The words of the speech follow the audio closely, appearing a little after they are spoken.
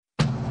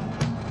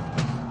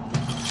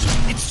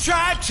It's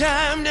Tribe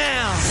time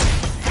now.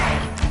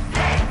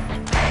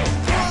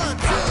 1,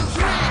 2,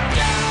 3,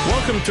 go!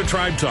 Welcome to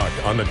Tribe Talk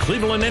on the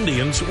Cleveland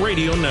Indians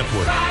Radio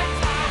Network.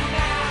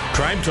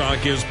 Tribe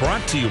Talk is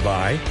brought to you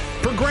by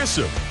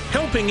Progressive,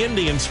 helping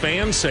Indians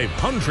fans save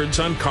hundreds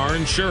on car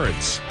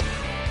insurance.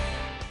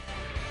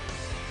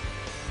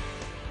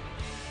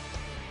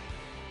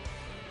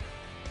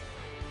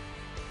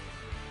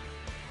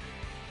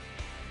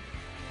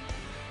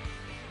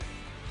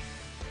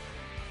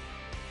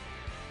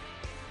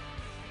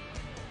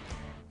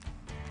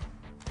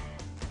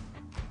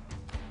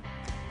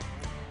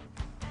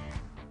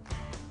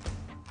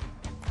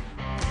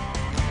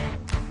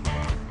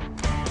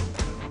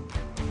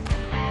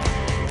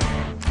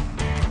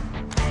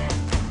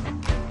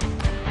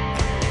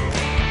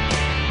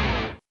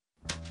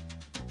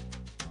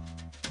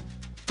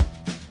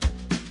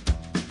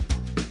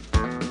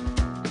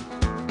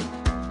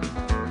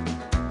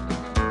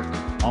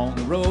 On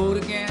the road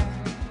again.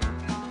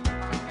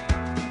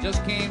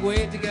 Just can't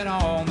wait to get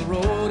on the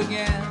road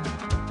again.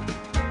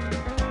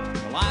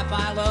 The life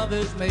I love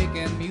is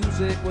making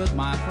music with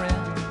my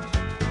friends,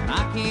 and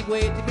I can't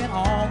wait to get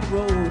on the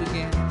road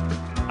again.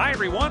 Hi,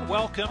 everyone.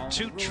 Welcome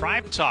to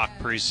Tribe Talk,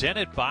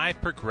 presented by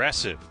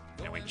Progressive.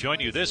 And we join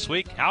you this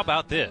week. How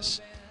about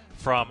this?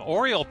 From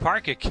Oriole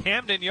Park at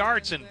Camden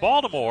Yards in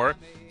Baltimore,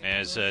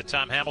 as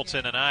Tom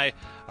Hamilton and I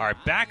are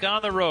back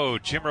on the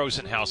road. Jim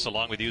Rosenhaus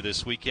along with you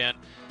this weekend.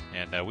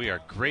 And we are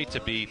great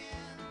to be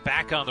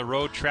back on the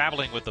road,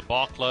 traveling with the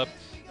ball club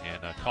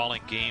and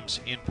calling games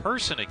in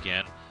person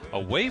again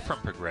away from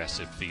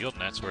Progressive Field.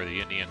 And that's where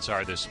the Indians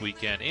are this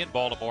weekend in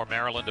Baltimore,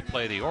 Maryland, to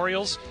play the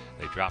Orioles.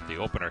 They dropped the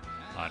opener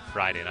on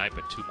Friday night,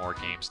 but 2 more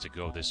games to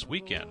go this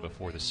weekend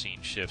before the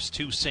scene shifts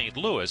to St.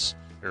 Louis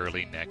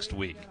early next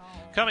week.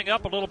 Coming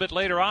up a little bit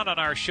later on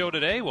our show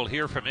today, we'll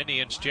hear from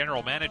Indians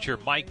General Manager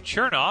Mike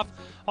Chernoff,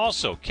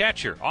 also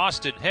catcher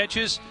Austin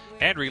Hedges,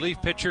 and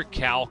relief pitcher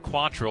Cal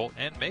Quantrill,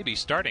 and maybe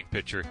starting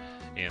pitcher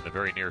in the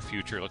very near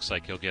future. Looks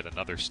like he'll get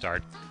another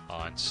start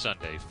on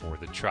Sunday for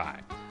the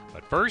Tribe.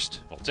 But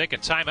first, we'll take a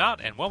timeout,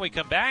 and when we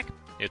come back,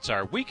 it's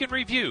our Week in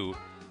Review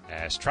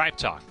as Tribe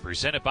Talk,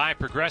 presented by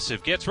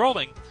Progressive, gets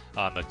rolling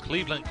on the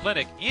Cleveland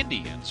Clinic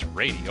Indians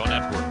Radio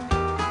Network.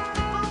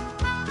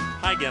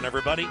 Hi again,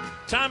 everybody.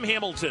 Tom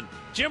Hamilton,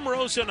 Jim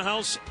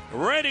Rosenhaus,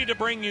 ready to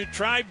bring you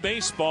Tribe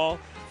Baseball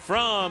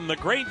from the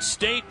great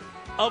state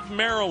of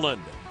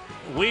Maryland.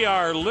 We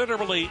are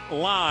literally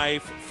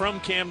live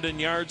from Camden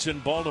Yards in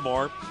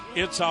Baltimore.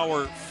 It's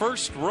our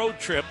first road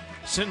trip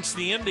since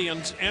the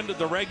Indians ended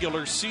the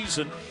regular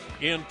season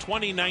in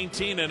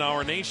 2019 in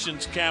our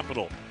nation's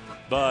capital.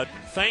 But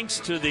thanks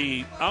to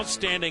the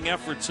outstanding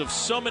efforts of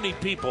so many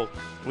people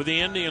with the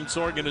Indians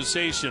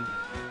organization,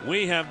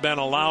 we have been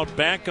allowed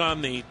back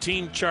on the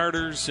team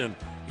charters and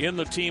in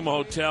the team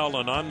hotel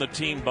and on the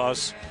team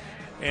bus.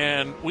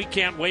 And we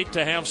can't wait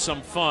to have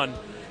some fun.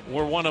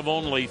 We're one of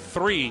only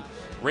 3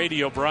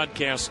 radio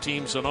broadcast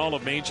teams in all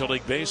of Major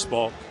League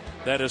Baseball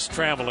that is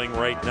traveling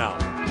right now.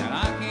 And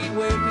I can't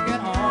wait to get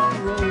on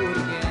the road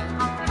again.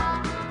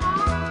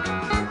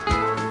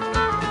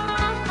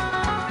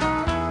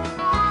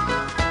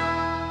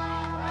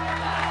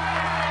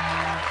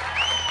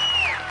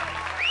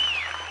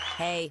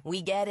 Hey,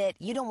 we get it.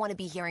 You don't want to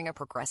be hearing a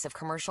Progressive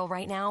commercial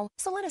right now,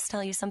 so let us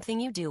tell you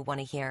something you do want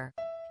to hear.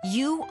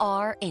 You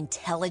are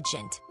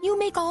intelligent. You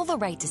make all the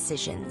right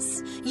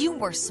decisions. You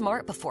were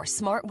smart before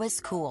smart was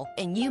cool,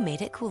 and you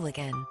made it cool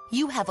again.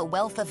 You have a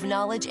wealth of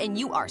knowledge, and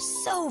you are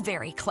so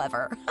very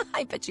clever.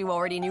 I bet you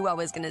already knew I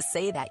was going to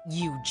say that,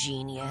 you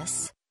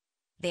genius.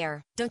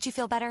 There, don't you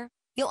feel better?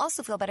 You'll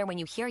also feel better when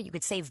you hear you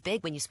could save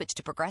big when you switch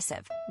to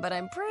Progressive. But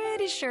I'm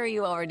pretty sure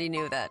you already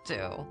knew that,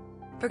 too.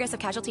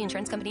 Progressive Casualty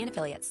Insurance Company and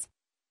Affiliates.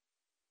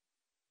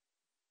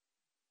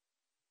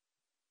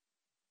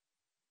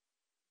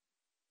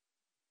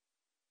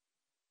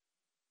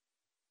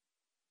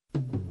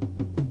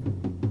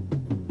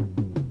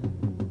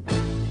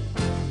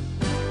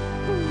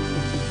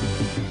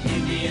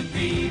 Indian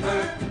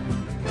fever,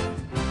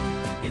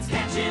 it's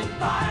catching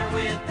fire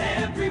with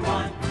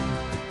everyone.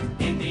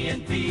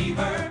 Indian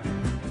fever,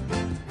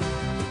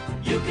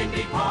 you can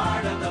be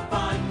part of the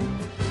fun.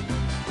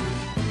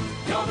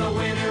 You're the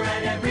winner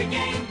at every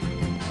game,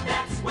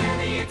 that's where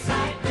the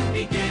excitement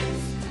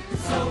begins.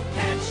 So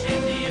catch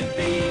Indian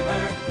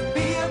fever,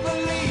 be a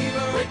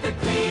believer with the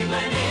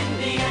Cleveland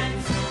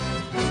Indians.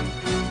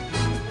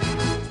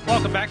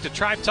 Welcome back to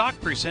Tribe Talk,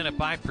 presented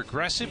by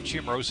Progressive.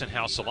 Jim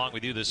Rosenhaus along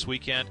with you this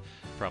weekend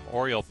from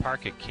Oriole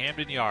Park at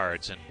Camden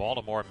Yards in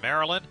Baltimore,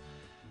 Maryland.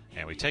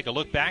 And we take a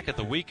look back at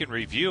the week in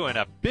review, and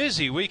a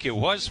busy week it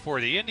was for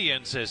the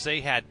Indians as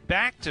they had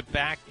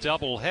back-to-back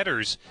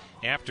doubleheaders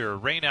after a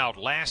rainout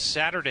last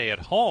Saturday at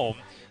home.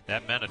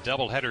 That meant a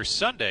doubleheader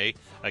Sunday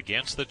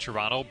against the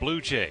Toronto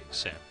Blue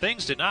Jays. And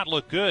things did not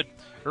look good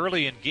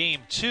early in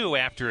Game 2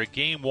 after a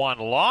Game 1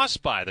 loss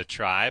by the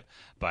Tribe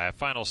by a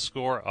final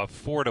score of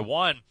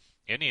 4-1.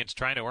 Indians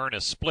trying to earn a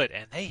split,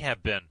 and they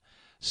have been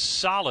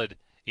solid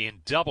in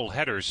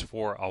doubleheaders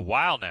for a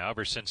while now,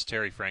 ever since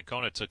Terry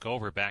Francona took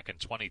over back in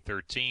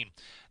 2013.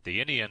 The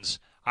Indians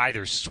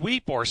either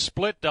sweep or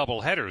split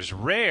doubleheaders.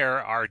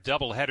 Rare are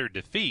doubleheader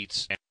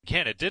defeats. And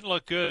again, it didn't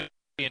look good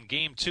in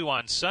Game 2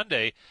 on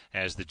Sunday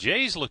as the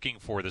Jays, looking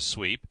for the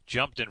sweep,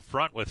 jumped in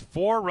front with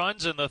 4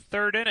 runs in the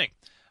 3rd inning.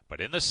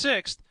 But in the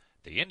 6th,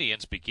 the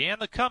Indians began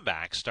the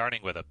comeback,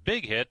 starting with a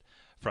big hit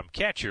from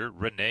catcher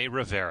Rene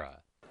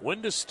Rivera.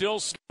 Wind is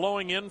still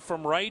blowing in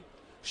from right.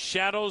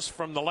 Shadows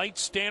from the light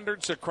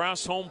standards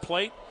across home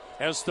plate.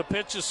 As the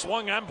pitch is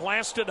swung on,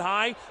 blasted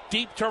high,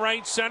 deep to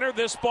right center.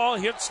 This ball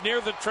hits near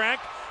the track.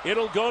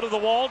 It'll go to the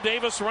wall.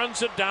 Davis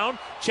runs it down.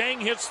 Chang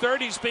hits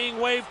third. He's being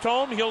waved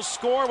home. He'll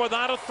score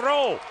without a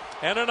throw.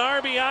 And an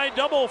RBI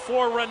double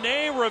for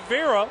Rene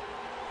Rivera,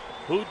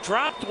 who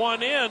dropped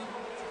one in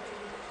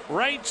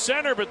right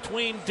center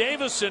between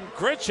Davis and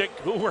Grichuk,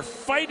 who were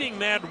fighting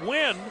that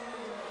wind.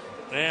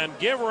 And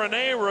give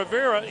Rene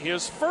Rivera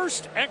his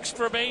first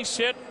extra base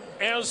hit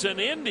as an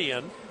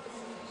Indian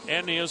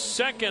and his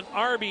second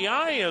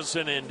RBI as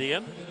an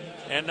Indian.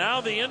 And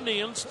now the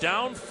Indians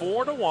down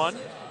 4-1.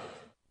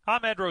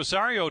 Ahmed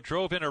Rosario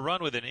drove in a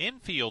run with an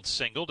infield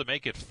single to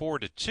make it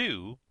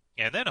 4-2.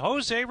 And then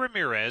Jose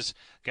Ramirez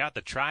got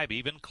the Tribe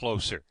even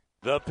closer.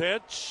 The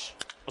pitch,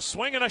 a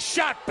swing and a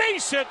shot,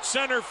 base hit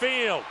center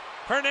field.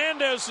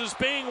 Hernandez is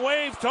being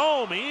waved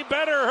home. He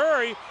better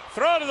hurry.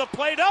 Throw to the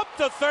plate, up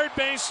the third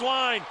base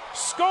line.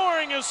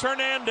 Scoring is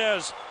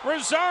Hernandez.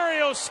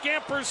 Rosario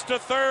scampers to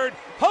third.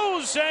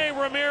 Jose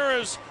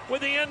Ramirez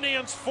with the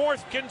Indians'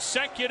 4th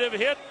consecutive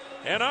hit.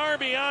 An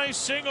RBI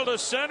single to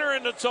center,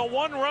 and it's a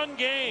 1-run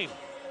game.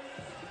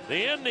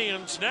 The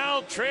Indians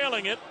now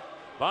trailing it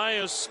by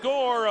a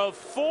score of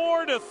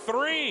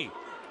 4-3.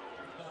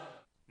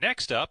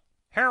 Next up,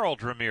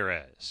 Harold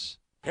Ramirez.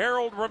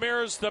 Harold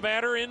Ramirez, the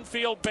batter,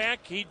 infield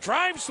back. He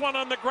drives one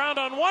on the ground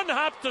on one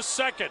hop to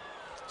second.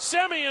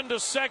 Semien to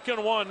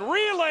second one.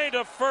 Relay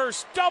to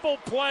first. Double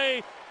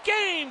play.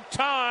 Game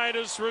tied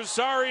as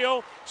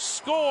Rosario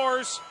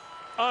scores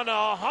on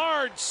a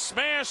hard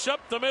smash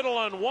up the middle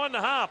on one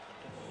hop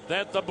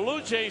that the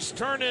Blue Jays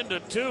turn into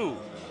 2.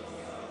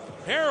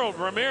 Harold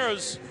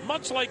Ramirez,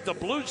 much like the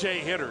Blue Jay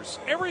hitters,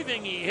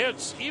 everything he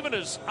hits, even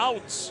his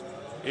outs,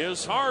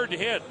 is hard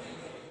hit.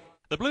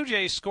 The Blue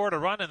Jays scored a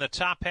run in the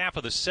top half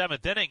of the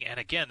 7th inning, and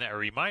again, a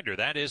reminder,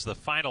 that is the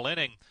final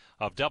inning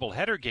of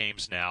doubleheader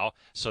games now,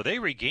 so they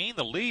regain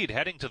the lead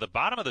heading to the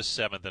bottom of the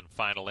 7th and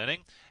final inning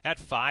at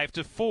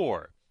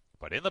 5-4.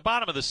 But in the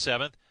bottom of the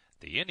 7th,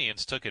 the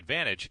Indians took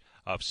advantage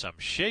of some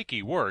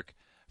shaky work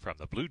from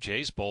the Blue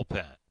Jays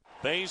bullpen.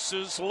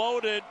 Bases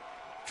loaded.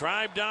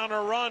 Tribe down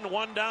a run,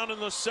 1 down in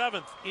the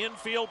 7th.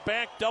 Infield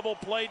back, double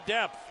play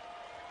depth.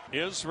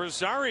 Is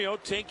Rosario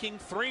taking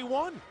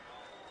 3-1?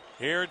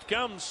 Here it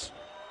comes.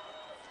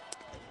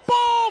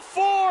 Ball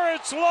 4,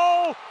 it's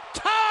low.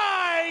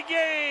 Tie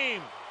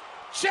game.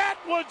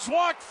 Chatwood's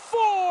walked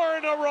 4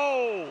 in a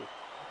row.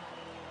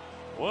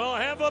 We'll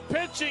have a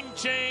pitching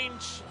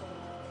change.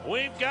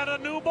 We've got a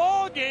new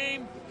ball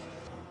game.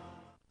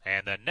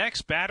 And the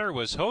next batter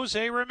was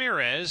Jose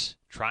Ramirez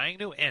trying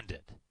to end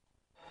it.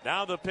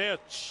 Now the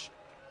pitch.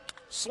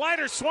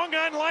 Slider swung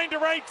on, line to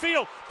right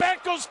field.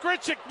 Back goes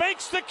Grichuk,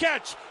 makes the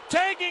catch.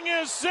 Tagging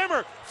is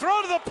Zimmer.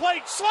 Throw to the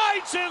plate,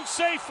 slides in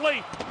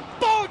safely.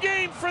 Ball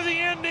game for the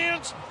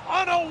Indians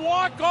on a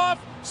walk-off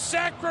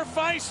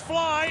sacrifice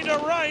fly to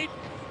right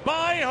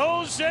by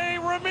Jose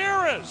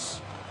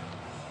Ramirez.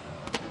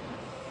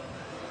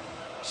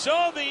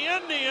 So the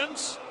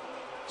Indians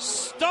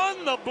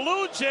stun the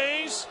Blue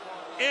Jays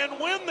and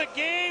win the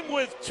game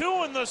with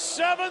 2 in the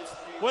 7th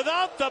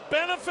without the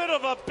benefit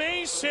of a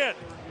base hit.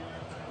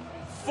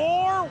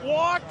 4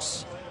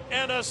 walks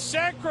and a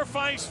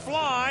sacrifice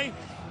fly,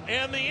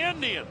 and the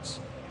Indians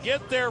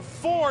get their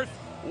 4th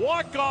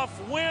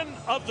walk-off win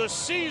of the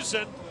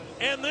season,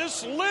 and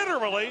this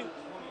literally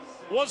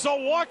was a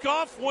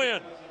walk-off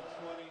win.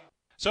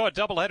 So a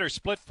doubleheader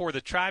split for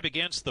the Tribe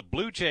against the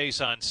Blue Jays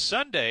on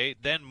Sunday,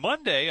 then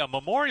Monday a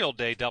Memorial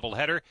Day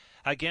doubleheader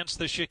against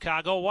the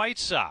Chicago White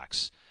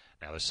Sox.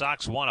 Now the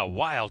Sox won a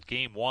wild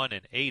Game 1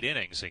 in 8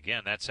 innings.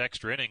 Again, that's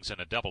extra innings in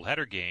a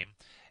doubleheader game.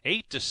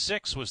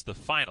 8-6 was the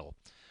final.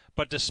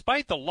 But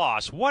despite the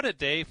loss, what a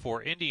day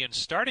for Indians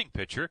starting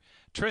pitcher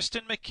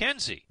Triston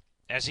McKenzie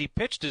as he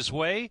pitched his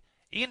way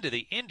into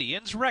the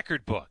Indians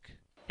record book.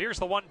 Here's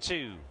the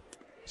 1-2.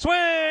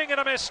 Swing and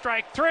a miss,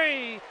 strike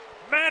 3.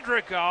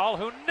 Madrigal,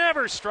 who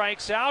never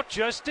strikes out,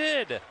 just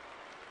did.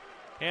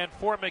 And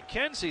for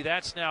McKenzie,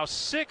 that's now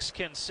 6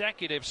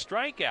 consecutive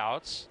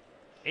strikeouts,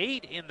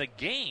 8 in the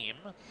game.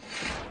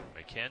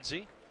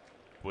 McKenzie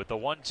with the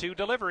 1-2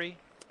 delivery.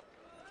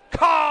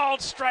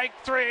 Called strike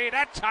 3.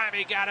 That time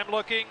he got him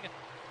looking.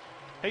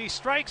 He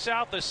strikes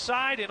out the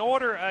side in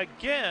order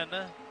again.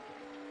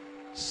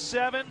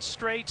 7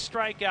 straight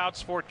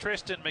strikeouts for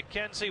Triston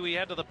McKenzie. We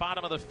head to the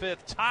bottom of the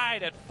 5th,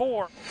 tied at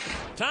 4.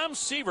 Tom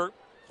Seaver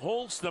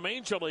holds the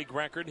Major League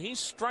record. He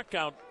struck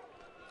out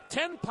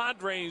 10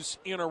 Padres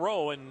in a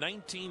row in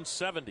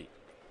 1970.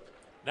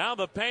 Now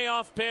the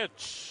payoff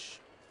pitch.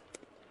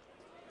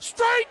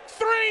 Strike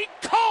three,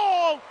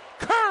 call,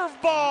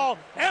 curveball,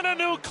 and a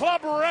new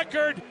club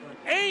record.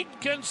 8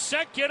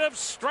 consecutive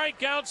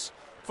strikeouts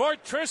for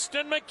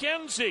Triston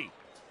McKenzie.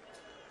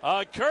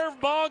 A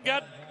curveball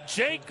got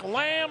Jake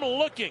Lamb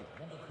looking.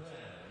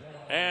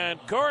 And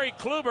Corey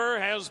Kluber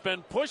has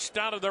been pushed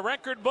out of the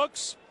record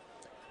books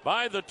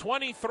by the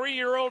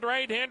 23-year-old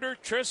right-hander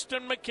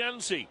Triston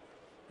McKenzie,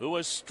 who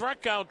has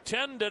struck out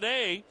 10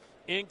 today,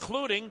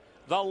 including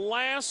the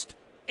last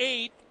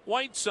 8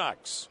 White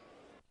Sox.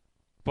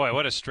 Boy,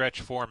 what a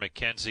stretch for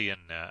McKenzie,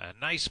 and a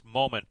nice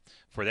moment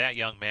for that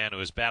young man who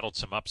has battled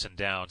some ups and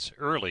downs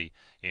early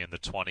in the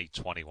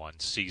 2021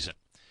 season.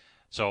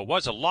 So it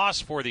was a loss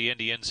for the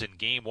Indians in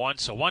Game 1.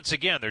 So once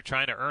again, they're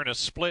trying to earn a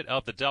split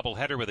of the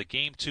doubleheader with a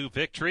Game 2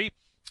 victory,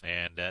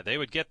 and they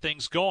would get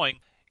things going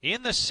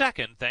in the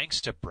second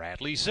thanks to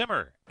Bradley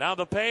Zimmer. Now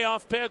the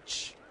payoff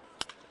pitch.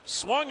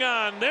 Swung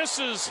on. This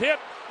is hit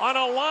on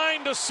a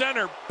line to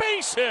center.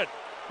 Base hit.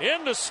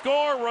 In to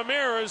score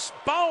Ramirez.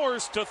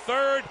 Bowers to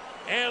third.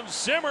 And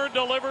Zimmer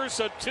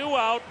delivers a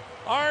 2-out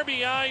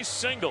RBI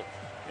single.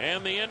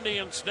 And the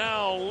Indians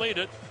now lead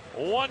it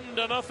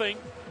 1-0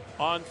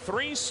 on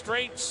 3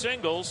 straight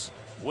singles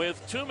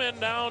with 2 men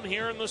down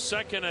here in the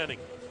second inning.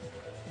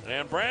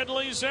 And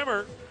Bradley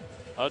Zimmer,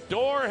 a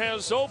door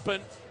has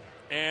opened,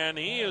 and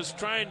he is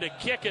trying to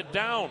kick it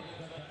down.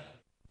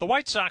 The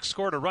White Sox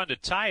scored a run to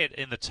tie it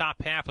in the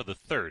top half of the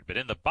third, but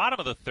in the bottom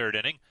of the third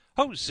inning,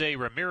 Jose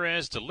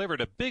Ramirez delivered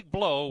a big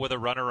blow with a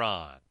runner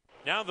on.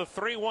 Now the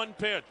 3-1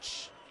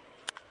 pitch.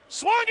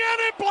 Swung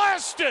in and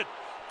blasted.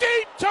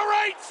 Deep to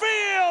right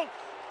field.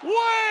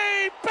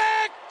 Way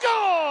back,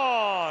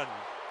 gone.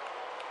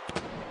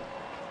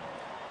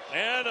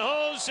 And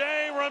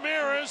Jose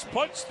Ramirez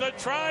puts the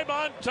Tribe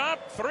on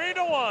top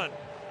 3-1.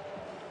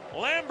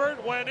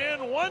 Lambert went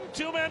in one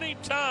too many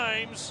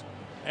times,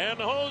 and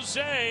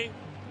Jose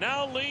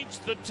now leads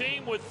the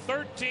team with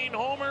 13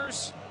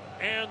 homers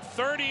and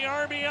 30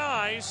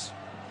 RBIs,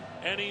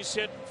 and he's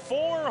hit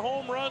 4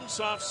 home runs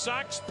off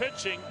Sox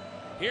pitching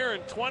here in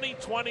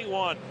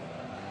 2021.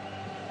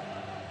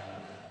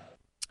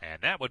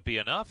 And that would be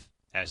enough,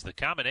 as the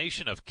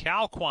combination of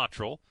Cal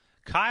Quantrill,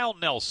 Kyle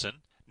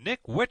Nelson,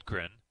 Nick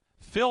Whitgren,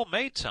 Phil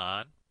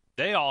Maton,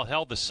 they all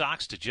held the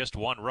Sox to just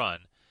 1 run.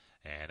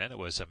 And then it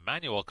was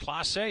Emmanuel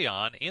Clase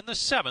on in the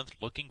 7th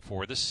looking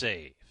for the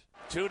save.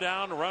 2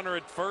 down, runner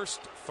at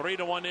first,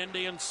 3-1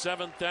 Indians,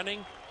 7th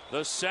inning.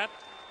 The set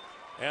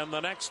and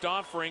the next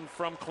offering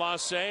from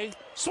Clase.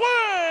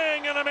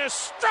 Swing and a miss,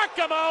 struck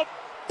him out,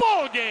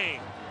 ball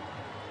game.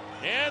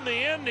 And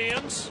the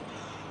Indians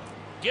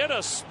get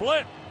a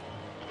split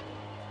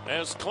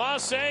as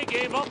Clase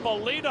gave up a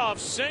leadoff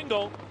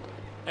single.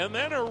 And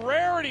then a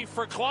rarity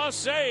for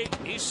Clase,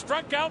 he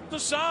struck out the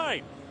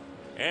side.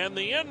 And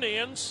the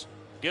Indians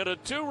get a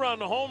 2-run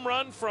home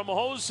run from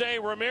Jose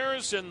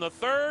Ramirez in the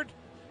third.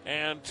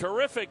 And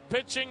terrific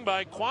pitching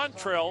by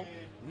Quantrill,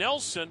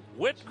 Nelson,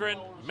 Whitgren,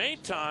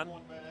 Maton,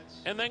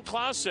 and then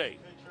Clase.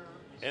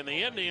 And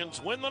the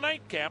Indians win the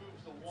nightcap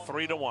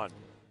 3-1.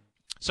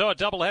 So a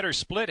doubleheader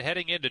split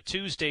heading into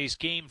Tuesday's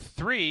Game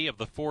 3 of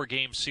the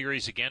 4-game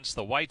series against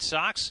the White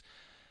Sox.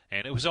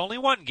 And it was only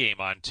 1 game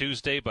on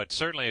Tuesday, but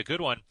certainly a good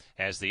one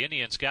as the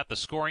Indians got the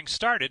scoring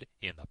started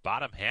in the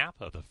bottom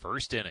half of the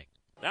first inning.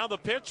 Now the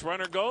pitch,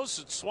 runner goes.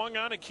 It's swung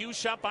on, a cue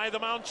shot by the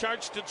mound,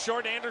 charged at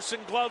short.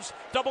 Anderson gloves,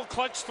 double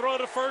clutch throw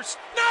to first.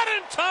 Not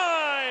in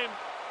time!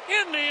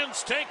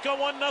 Indians take a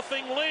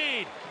 1-0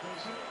 lead.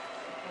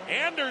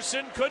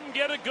 Anderson couldn't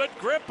get a good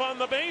grip on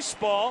the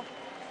baseball.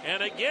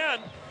 And again,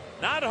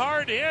 not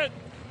hard hit.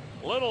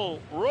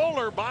 Little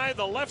roller by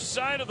the left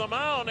side of the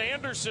mound.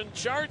 Anderson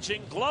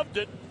charging, gloved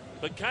it,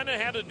 but kind of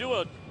had to do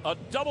a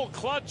double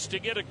clutch to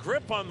get a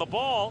grip on the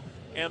ball.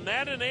 And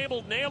that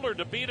enabled Naylor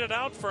to beat it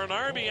out for an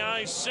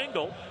RBI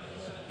single,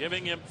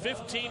 giving him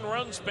 15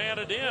 runs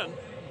batted in.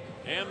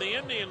 And the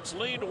Indians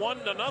lead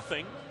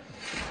 1-0.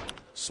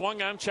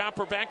 Swung on,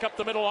 chopper back up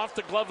the middle off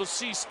the glove of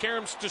Cease.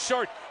 Caroms to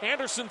short.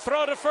 Anderson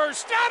throw to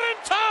first. Not in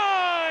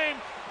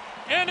time!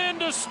 And in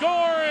to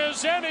score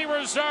is Eddie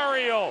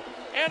Rosario.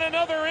 And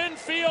another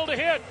infield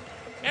hit.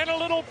 And a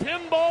little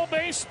pinball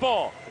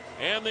baseball.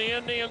 And the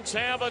Indians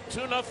have a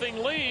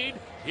 2-0 lead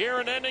here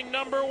in inning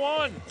number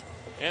 1.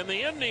 And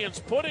the Indians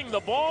putting the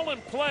ball in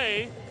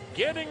play,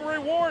 getting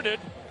rewarded.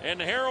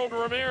 And Harold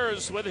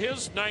Ramirez with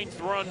his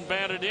 9th run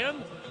batted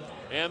in.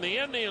 And the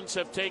Indians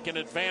have taken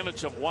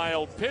advantage of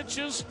wild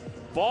pitches,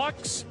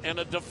 balks, and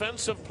a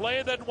defensive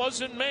play that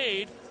wasn't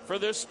made for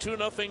this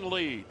 2-0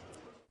 lead.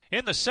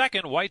 In the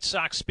second, White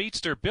Sox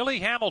speedster Billy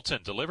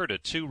Hamilton delivered a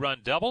 2-run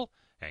double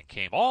and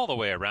came all the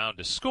way around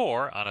to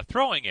score on a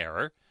throwing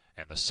error,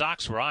 and the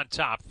Sox were on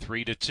top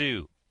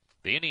 3-2.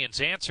 The Indians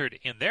answered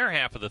in their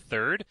half of the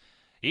third,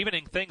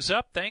 evening things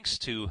up thanks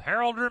to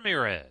Harold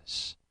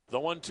Ramirez. The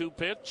 1-2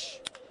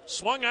 pitch.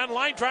 Swung on,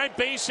 line drive,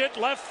 base hit,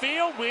 left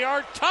field. We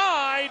are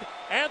tied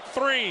at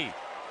 3.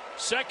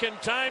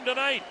 Second time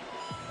tonight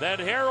that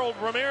Harold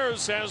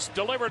Ramirez has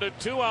delivered a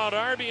 2-out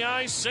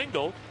RBI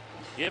single,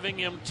 giving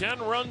him 10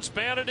 runs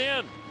batted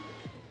in.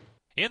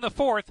 In the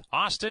fourth,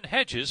 Austin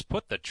Hedges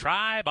put the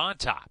Tribe on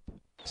top.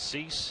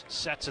 Cease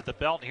sets at the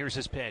belt, and here's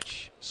his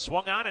pitch.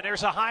 Swung on, and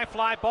there's a high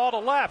fly ball to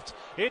left.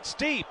 It's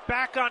deep.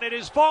 Back on it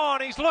is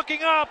Vaughn. He's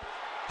looking up.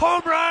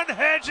 Home run,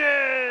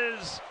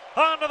 Hedges!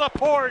 Onto the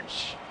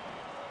porch.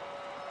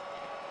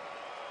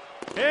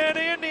 And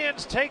the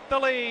Indians take the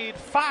lead,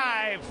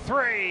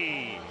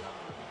 5-3.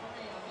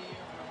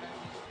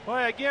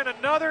 Boy, again,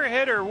 another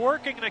hitter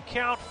working the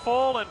count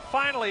full, and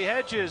finally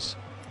Hedges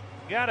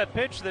got a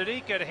pitch that he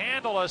could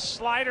handle, a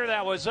slider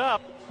that was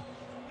up.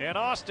 And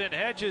Austin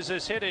Hedges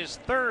has hit his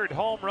third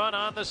home run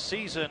on the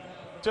season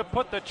to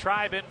put the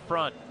Tribe in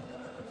front.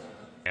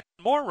 And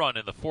more run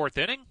in the fourth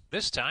inning,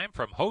 this time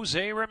from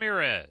Jose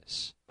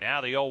Ramirez.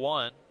 Now the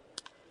 0-1.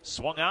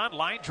 Swung on,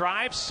 line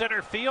drive,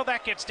 center field.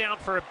 That gets down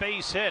for a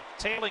base hit.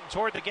 Tailing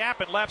toward the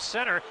gap in left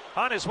center.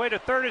 On his way to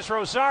third is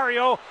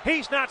Rosario.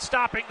 He's not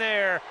stopping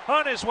there.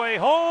 On his way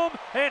home,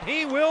 and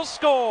he will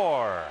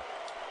score.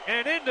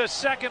 And into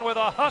second with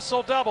a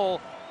hustle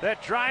double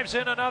that drives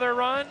in another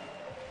run,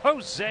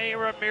 Jose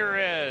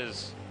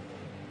Ramirez.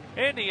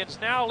 Indians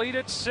now lead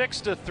it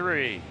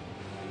 6-3.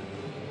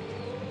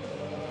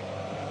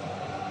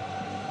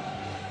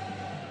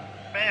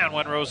 Man,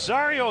 when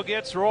Rosario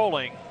gets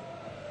rolling,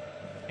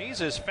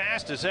 he's as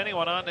fast as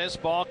anyone on this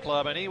ball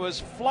club, and he was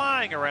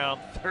flying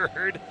around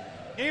third.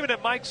 Even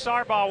if Mike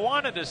Sarbaugh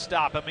wanted to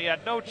stop him, he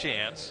had no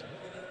chance.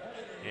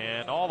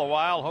 And all the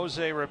while,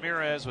 Jose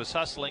Ramirez was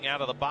hustling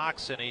out of the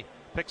box, and he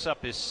picks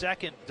up his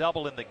second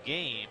double in the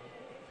game,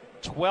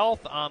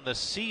 12th on the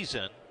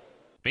season.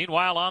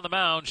 Meanwhile, on the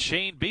mound,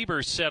 Shane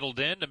Bieber settled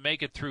in to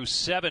make it through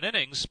 7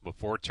 innings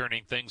before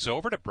turning things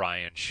over to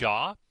Brian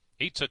Shaw.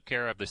 He took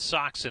care of the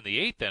Sox in the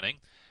 8th inning,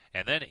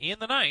 and then in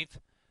the 9th,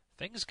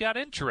 things got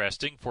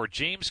interesting for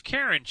James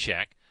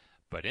Karinchak,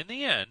 but in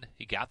the end,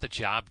 he got the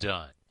job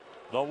done.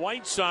 The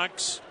White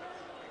Sox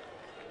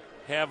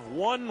have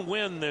one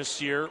win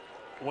this year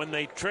when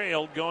they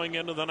trailed going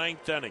into the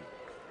 9th inning.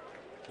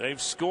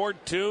 They've scored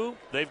 2.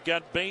 They've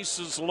got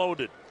bases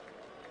loaded.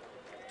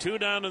 2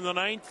 down in the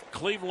 9th.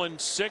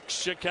 Cleveland 6,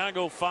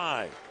 Chicago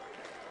 5.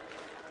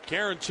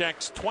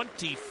 Karinchak's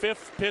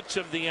 25th pitch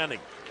of the inning.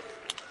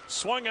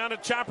 Swung on a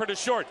chopper to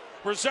short.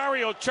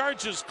 Rosario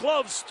charges,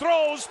 gloves,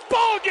 throws,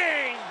 ball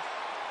game!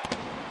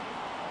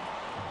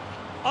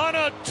 On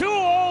a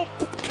 2-0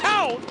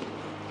 count,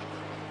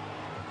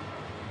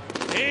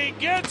 he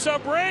gets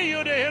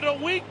Abreu to hit a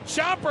weak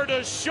chopper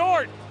to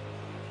short.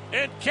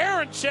 And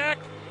Karinchak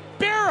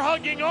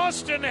bear-hugging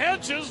Austin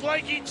Hedges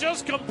like he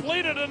just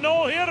completed a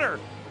no-hitter.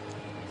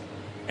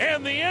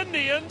 And the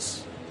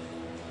Indians,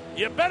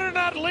 you better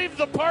not leave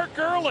the park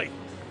early.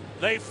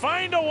 They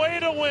find a way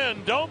to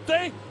win, don't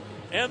they?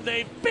 And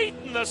they've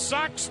beaten the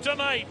Sox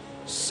tonight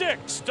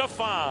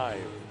 6-5.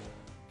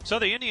 So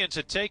the Indians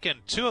had taken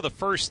 2 of the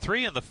first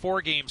 3 in the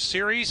 4-game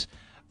series,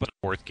 but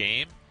the 4th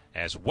game,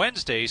 as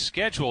Wednesday's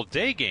scheduled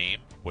day game,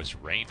 was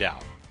rained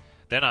out.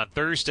 Then on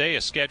Thursday,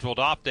 a scheduled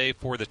off day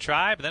for the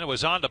Tribe, and then it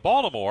was on to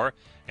Baltimore,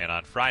 and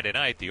on Friday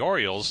night, the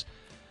Orioles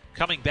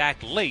coming back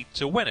late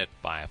to win it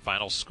by a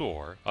final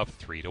score of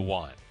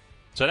 3-1.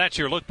 So that's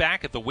your look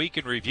back at the week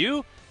in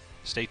review.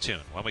 Stay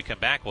tuned. When we come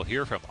back, we'll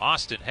hear from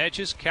Austin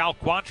Hedges, Cal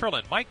Quantrill,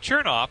 and Mike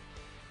Chernoff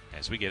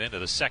as we get into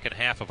the second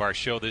half of our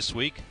show this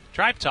week.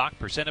 Tribe Talk,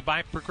 presented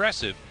by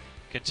Progressive,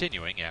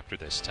 continuing after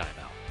this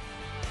timeout.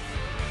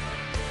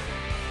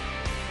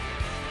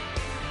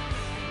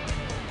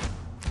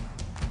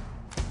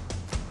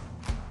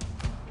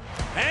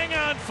 Hang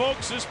on,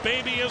 folks. This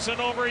baby isn't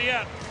over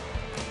yet.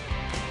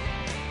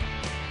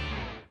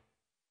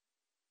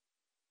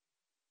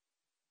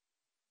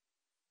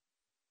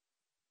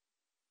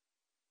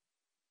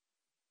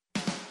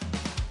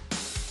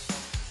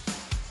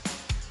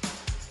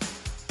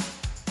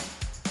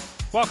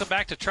 Welcome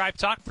back to Tribe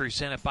Talk,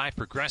 presented by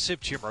Progressive.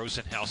 Jim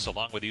Rosenhaus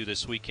along with you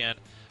this weekend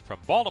from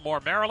Baltimore,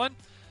 Maryland.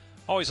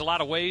 Always a lot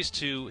of ways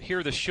to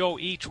hear the show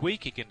each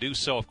week. You can do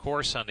so, of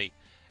course, on the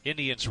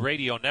Indians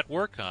Radio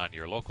Network, on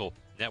your local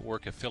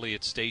network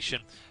affiliate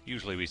station.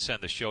 Usually we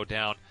send the show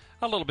down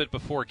a little bit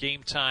before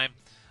game time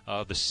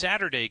of the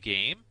Saturday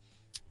game,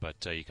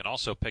 but you can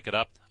also pick it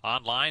up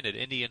online at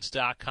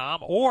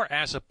Indians.com or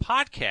as a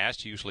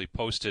podcast, usually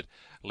posted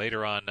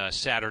later on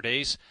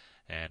Saturdays.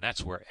 And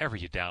that's wherever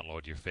you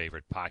download your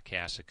favorite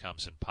podcast. It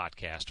comes in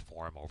podcast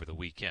form over the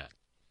weekend.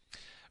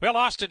 Well,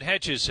 Austin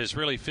Hedges has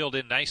really filled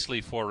in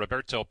nicely for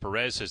Roberto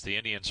Perez as the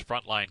Indians'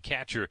 frontline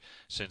catcher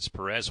since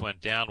Perez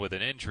went down with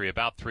an injury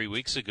about 3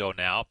 weeks ago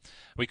now.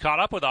 We caught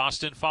up with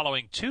Austin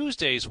following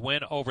Tuesday's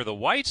win over the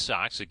White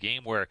Sox, a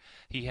game where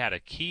he had a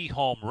key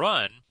home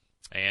run.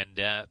 And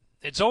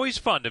it's always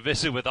fun to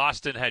visit with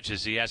Austin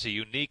Hedges. He has a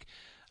unique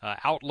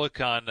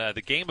outlook on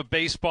the game of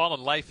baseball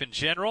and life in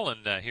general.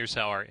 And here's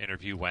how our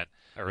interview went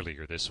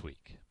earlier this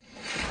week.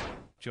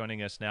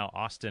 Joining us now,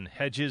 Austin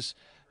Hedges,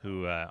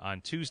 who on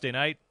Tuesday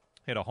night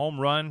hit a home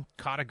run,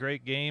 caught a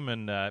great game.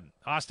 And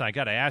Austin, I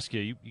got to ask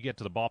you, you get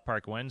to the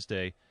ballpark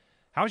Wednesday.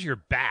 How's your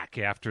back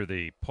after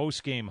the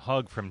post-game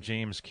hug from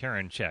James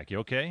Karinchak? You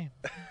okay?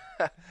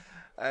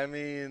 I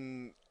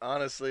mean,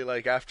 honestly,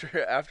 like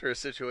after a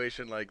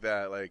situation like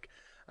that, like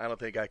I don't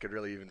think I could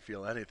really even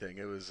feel anything.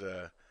 It was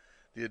the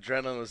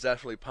adrenaline was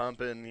definitely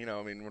pumping. You know,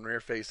 I mean, when we were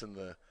facing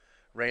the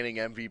reigning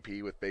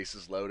MVP with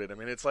bases loaded, I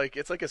mean, it's like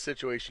a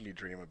situation you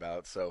dream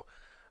about. So,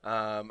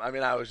 I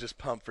mean, I was just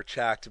pumped for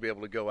Chak to be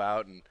able to go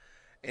out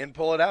and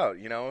pull it out.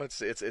 You know,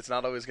 it's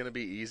not always going to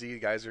be easy.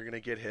 Guys are going to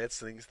get hits.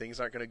 Things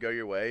aren't going to go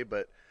your way,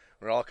 but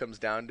when it all comes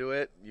down to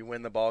it, you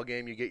win the ball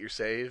game, you get your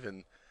save,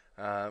 and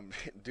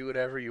do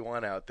whatever you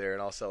want out there,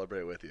 and I'll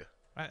celebrate with you.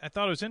 I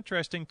thought it was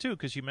interesting, too,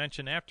 because you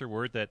mentioned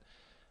afterward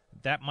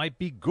that might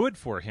be good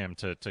for him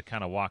to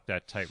kind of walk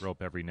that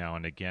tightrope every now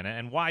and again.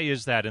 And why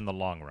is that in the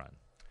long run?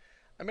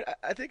 I mean,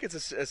 I think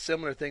it's a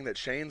similar thing that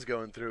Shane's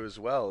going through as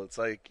well. It's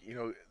like, you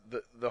know,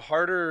 the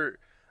harder,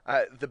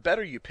 the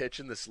better you pitch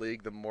in this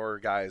league, the more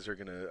guys are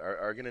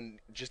gonna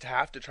just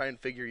have to try and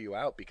figure you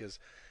out, because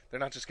they're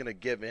not just gonna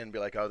give in and be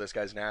like, oh, this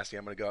guy's nasty,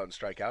 I'm gonna go out and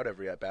strike out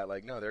every at bat.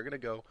 Like, no, they're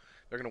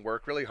gonna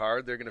work really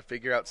hard. They're gonna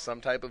figure out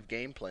some type of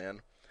game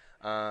plan.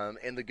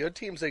 And the good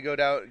teams, they go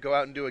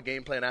out and do a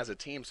game plan as a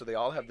team, so they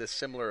all have this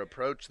similar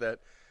approach that,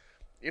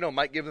 you know,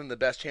 might give them the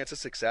best chance of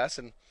success.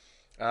 And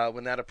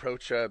when that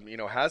approach, you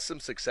know, has some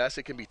success,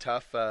 it can be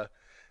tough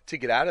to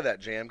get out of that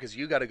jam, because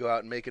you got to go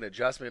out and make an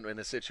adjustment in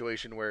a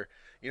situation where,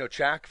 you know,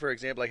 Chak, for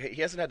example, like,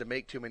 he hasn't had to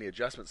make too many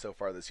adjustments so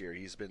far this year.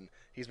 He's been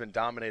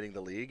dominating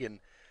the league, and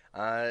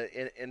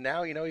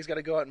now, you know, he's got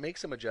to go out and make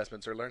some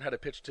adjustments or learn how to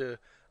pitch to,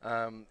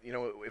 you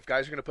know, if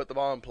guys are going to put the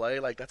ball in play,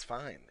 like, that's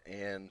fine.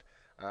 And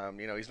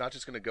you know, he's not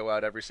just going to go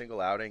out every single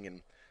outing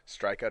and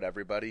strike out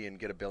everybody and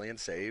get a billion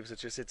saves.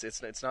 It's just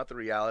it's not the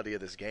reality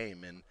of this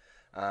game.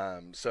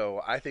 And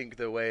so I think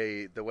the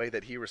way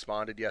that he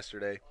responded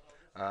yesterday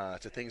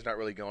to things not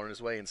really going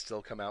his way and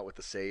still come out with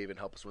the save and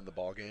help us win the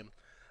ball game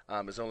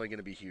is only going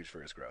to be huge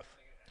for his growth.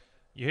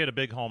 You hit a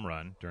big home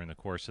run during the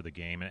course of the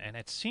game, and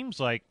it seems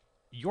like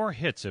your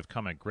hits have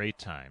come at great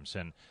times.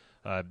 And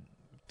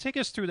take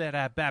us through that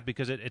at bat,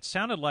 because it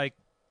sounded like,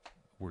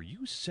 were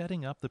you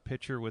setting up the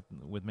pitcher with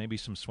maybe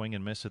some swing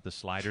and miss at the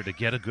slider to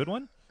get a good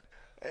one?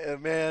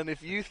 Man,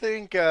 if you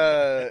think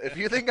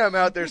I'm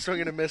out there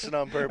swinging and missing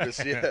on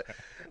purpose, yeah,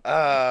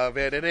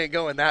 man, it ain't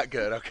going that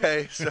good.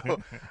 Okay,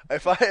 so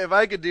if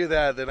I could do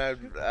that, then I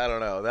don't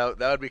know,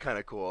 that would be kind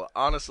of cool.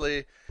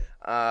 Honestly,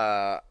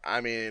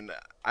 I mean,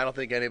 I don't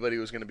think anybody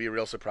was going to be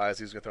real surprised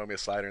he was going to throw me a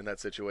slider in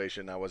that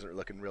situation. I wasn't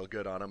looking real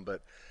good on him,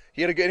 but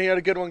he had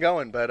a good one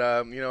going. But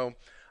you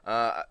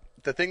know.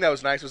 The thing that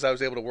was nice was I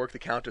was able to work the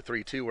count to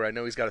 3-2, where I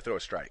know he's got to throw a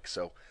strike.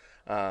 So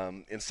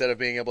instead of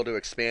being able to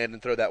expand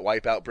and throw that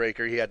wipeout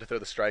breaker, he had to throw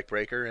the strike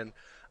breaker. And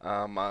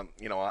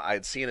you know, I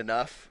had seen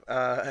enough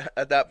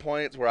at that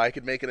point where I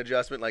could make an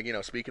adjustment. Like, you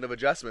know, speaking of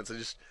adjustments, I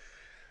just,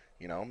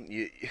 you know,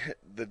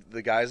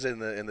 the guys in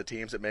the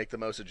teams that make the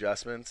most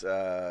adjustments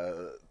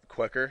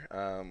quicker,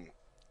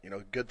 you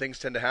know, good things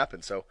tend to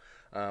happen. So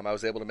I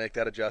was able to make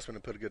that adjustment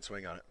and put a good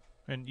swing on it.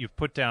 And you've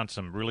put down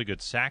some really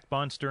good sack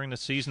bunts during the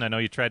season. I know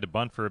you tried to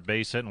bunt for a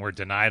base hit and were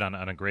denied on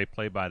a great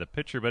play by the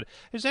pitcher. But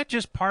is that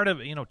just part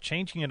of, you know,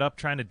 changing it up,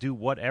 trying to do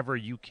whatever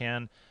you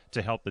can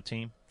to help the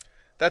team?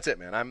 That's it,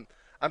 man.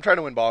 I'm trying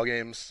to win ball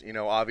games. You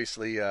know,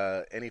 obviously,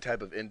 any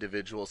type of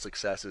individual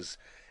success is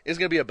going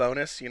to be a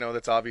bonus. You know,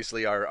 that's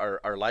obviously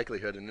our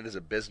likelihood, and it is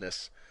a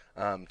business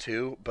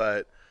too.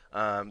 But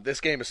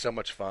this game is so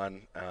much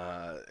fun,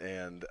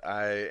 and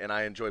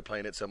I enjoy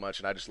playing it so much,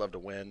 and I just love to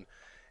win.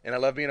 And I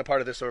love being a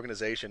part of this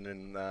organization,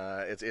 and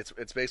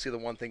it's basically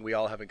the one thing we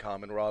all have in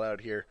common. We're all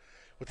out here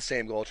with the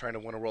same goal, trying to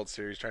win a World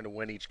Series, trying to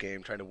win each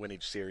game, trying to win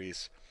each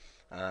series.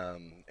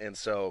 And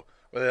so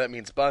whether that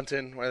means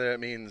bunting, whether that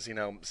means, you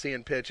know,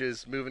 seeing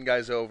pitches, moving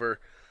guys over,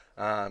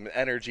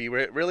 energy,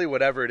 really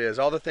whatever it is,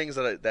 all the things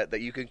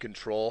that you can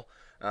control,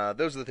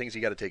 those are the things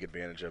you got to take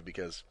advantage of,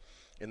 because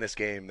in this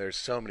game there's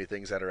so many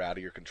things that are out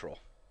of your control.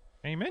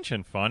 And you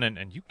mentioned fun,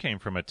 and you came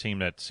from a team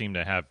that seemed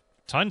to have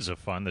tons of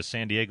fun, the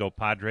San Diego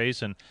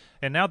Padres, and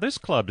now this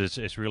club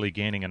is really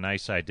gaining a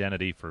nice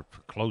identity for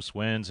close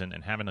wins and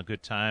having a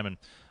good time.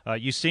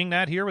 And you seeing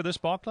that here with this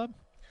ball club?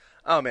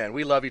 Oh man,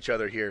 we love each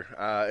other here.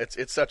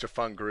 It's such a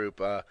fun group.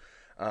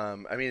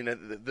 I mean,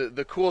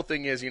 the cool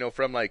thing is, you know,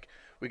 from like,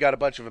 we got a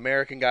bunch of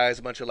American guys,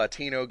 a bunch of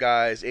Latino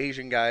guys,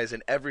 Asian guys,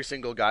 and every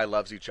single guy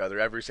loves each other.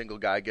 Every single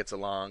guy gets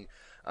along.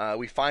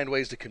 We find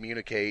ways to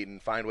communicate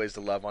and find ways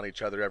to love on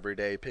each other every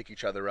day, pick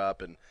each other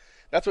up, and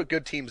that's what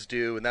good teams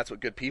do, and that's what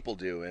good people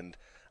do. And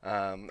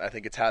I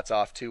think it's hats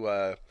off to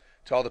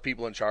all the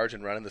people in charge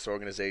and running this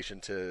organization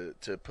to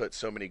put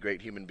so many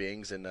great human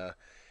beings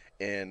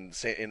in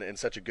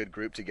such a good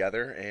group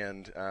together.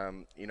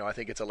 And you know, I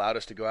think it's allowed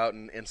us to go out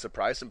and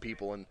surprise some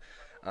people in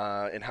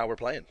how we're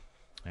playing.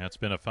 Yeah, it's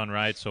been a fun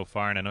ride so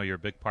far, and I know you're a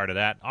big part of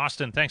that.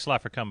 Austin, thanks a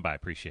lot for coming by.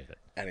 Appreciate it.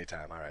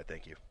 Anytime. All right,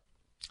 thank you.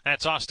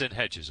 That's Austin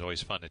Hedges.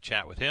 Always fun to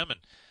chat with him,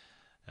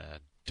 and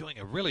doing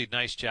a really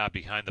nice job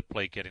behind the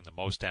plate, getting the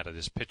most out of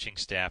this pitching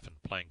staff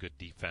and playing good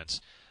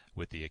defense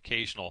with the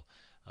occasional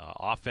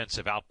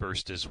offensive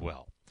outburst as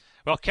well.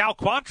 Well, Cal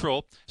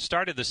Quantrill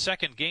started the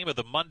second game of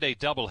the Monday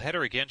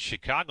doubleheader against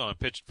Chicago and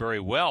pitched very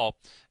well.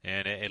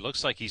 And it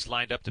looks like he's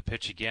lined up to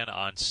pitch again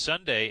on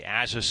Sunday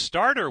as a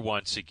starter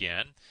once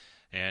again.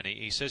 And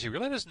he says he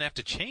really doesn't have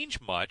to change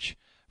much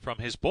from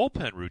his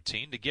bullpen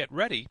routine to get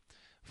ready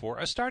for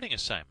a starting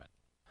assignment.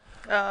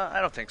 I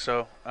don't think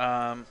so.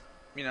 I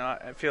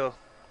feel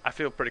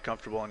pretty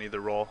comfortable in either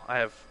role. I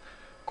have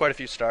quite a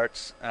few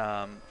starts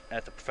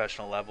at the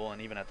professional level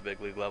and even at the big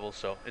league level,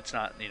 so it's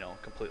not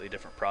a completely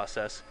different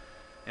process.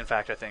 In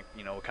fact, I think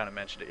we kind of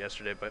mentioned it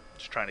yesterday, but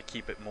just trying to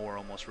keep it more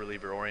almost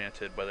reliever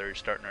oriented, whether you're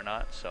starting or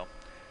not. So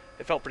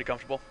it felt pretty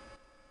comfortable.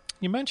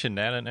 You mentioned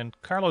that,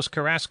 and Carlos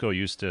Carrasco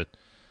used to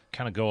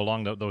kind of go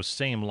along those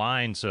same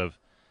lines of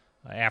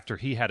after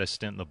he had a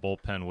stint in the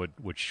bullpen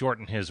would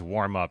shorten his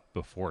warm-up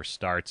before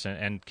starts.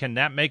 And can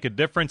that make a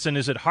difference? And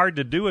is it hard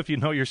to do if you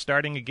know you're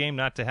starting a game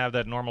not to have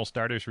that normal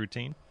starter's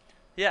routine?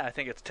 Yeah, I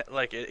think it's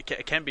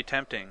it can be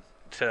tempting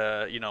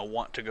to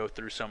want to go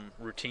through some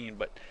routine,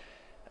 but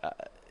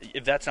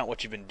if that's not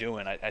what you've been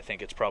doing, I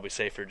think it's probably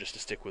safer just to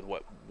stick with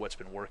what's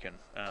been working.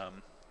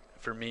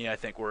 For me, I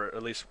think we're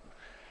at least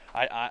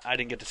I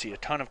didn't get to see a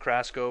ton of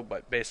Carrasco,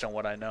 but based on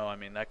what I know, I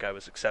mean that guy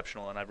was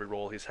exceptional in every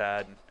role he's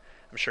had, and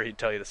I'm sure he'd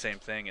tell you the same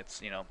thing.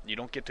 It's you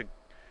don't get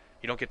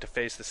to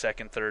face the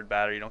second, third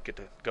batter. You don't get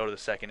to go to the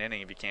second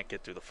inning if you can't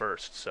get through the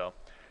first. So.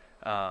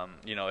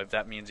 If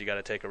that means you got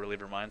to take a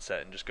reliever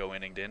mindset and just go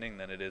inning to inning,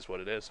 then it is what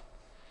it is.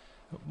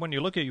 When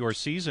you look at your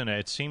season,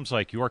 it seems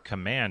like your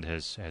command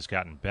has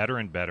gotten better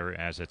and better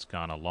as it's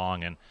gone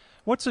along. And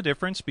what's the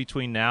difference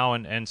between now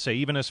and say,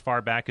 even as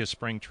far back as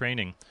spring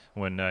training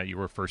when you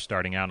were first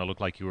starting out and it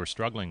looked like you were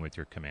struggling with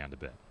your command a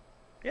bit?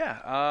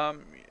 Yeah,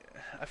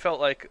 I felt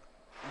like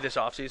this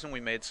offseason we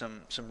made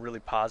some really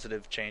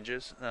positive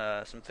changes,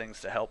 some things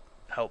to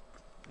help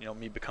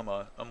me become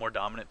a more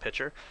dominant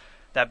pitcher.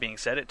 That being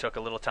said, it took a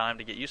little time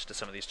to get used to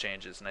some of these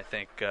changes, and I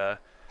think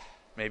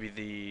maybe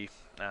the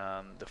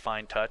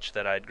fine touch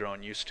that I'd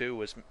grown used to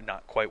was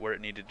not quite where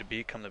it needed to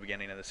be come the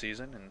beginning of the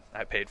season, and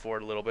I paid for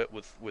it a little bit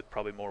with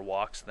probably more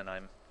walks than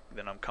I'm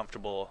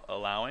comfortable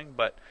allowing.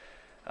 But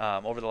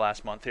over the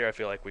last month here, I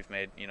feel like we've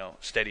made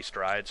steady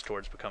strides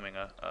towards becoming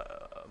a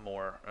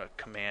more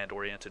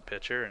command-oriented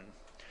pitcher, and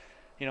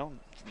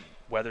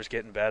weather's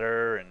getting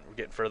better and we're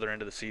getting further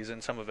into the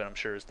season. Some of it I'm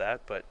sure is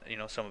that, but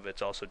some of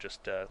it's also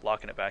just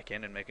locking it back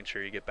in and making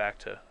sure you get back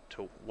to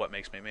what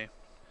makes me me.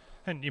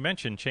 And you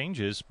mentioned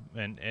changes,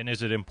 and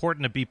is it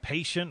important to be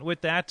patient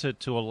with that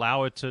to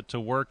allow it to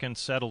work and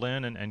settle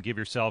in and give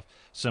yourself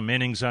some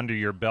innings under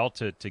your belt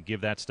to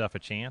give that stuff a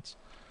chance?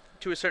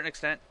 To a certain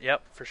extent,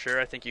 yep, for sure.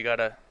 I think you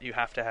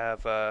have to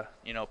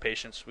have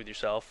patience with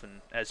yourself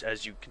and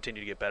as you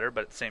continue to get better,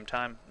 but at the same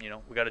time,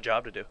 we got a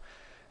job to do.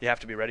 You have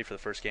to be ready for the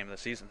first game of the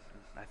season.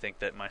 I think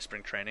that my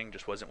spring training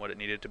just wasn't what it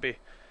needed to be,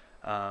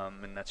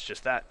 and that's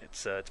just that.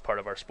 It's part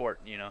of our sport.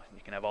 You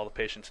can have all the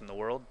patience in the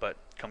world, but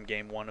come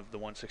game one of the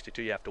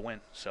 162, you have to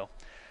win. So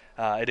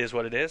it is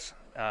what it is.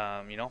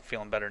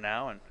 Feeling better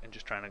now and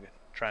just try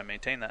and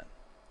maintain that.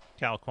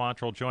 Cal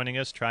Quantrill joining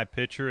us, Tribe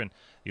pitcher, and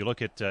you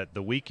look at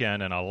the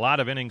weekend and a lot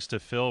of innings to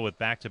fill with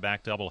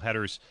back-to-back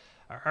doubleheaders.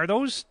 Are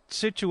those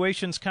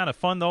situations kind of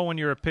fun, though, when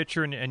you're a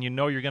pitcher and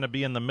you're going to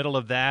be in the middle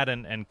of that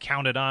and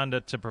counted on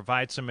to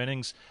provide some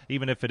innings,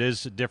 even if it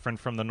is different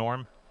from the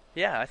norm?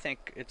 Yeah, I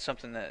think it's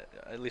something that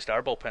at least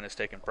our bullpen has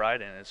taken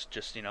pride in. It's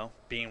just,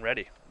 being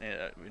ready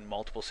in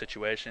multiple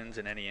situations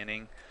in any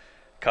inning,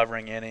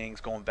 covering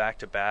innings, going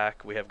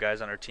back-to-back. We have guys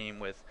on our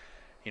team with,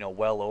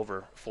 well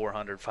over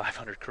 400,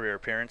 500 career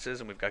appearances,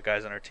 and we've got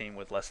guys on our team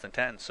with less than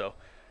 10. So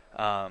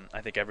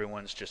I think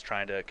everyone's just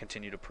trying to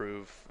continue to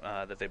prove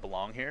that they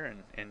belong here,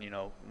 and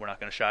we're not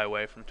going to shy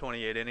away from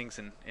 28 innings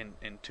in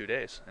 2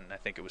 days. And I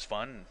think it was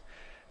fun. And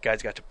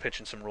guys got to pitch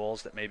in some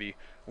roles that maybe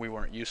we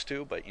weren't used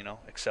to, but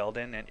excelled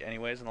in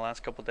anyways in the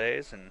last couple of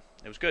days, and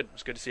it was good. It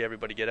was good to see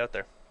everybody get out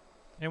there.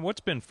 And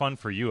what's been fun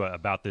for you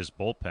about this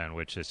bullpen,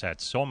 which has had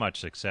so much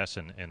success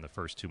in the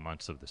first 2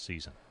 months of the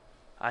season?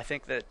 I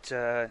think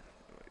that,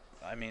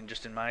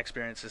 just in my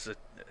experience, it's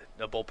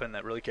a bullpen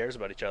that really cares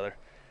about each other.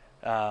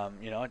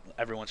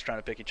 Everyone's trying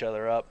to pick each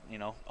other up.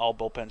 All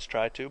bullpens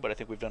try to, but I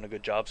think we've done a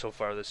good job so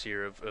far this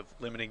year of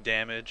limiting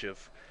damage,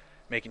 of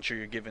making sure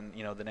you're giving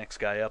the next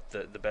guy up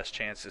the best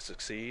chance to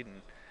succeed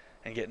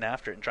and getting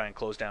after it and try and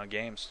close down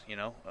games.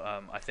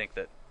 I think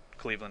that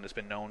Cleveland has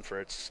been known for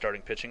its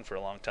starting pitching for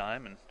a long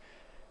time, and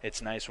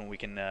it's nice when we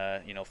can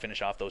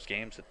finish off those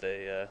games that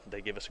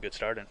they give us a good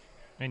start in.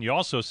 And you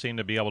also seem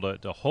to be able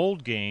to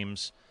hold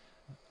games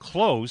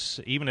close,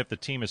 even if the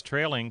team is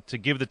trailing, to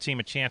give the team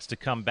a chance to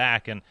come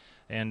back.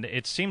 And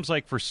it seems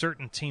like for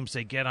certain teams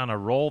they get on a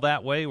roll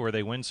that way where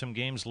they win some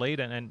games late.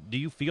 And do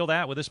you feel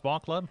that with this ball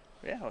club?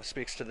 Yeah, it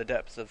speaks to the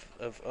depth of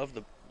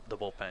the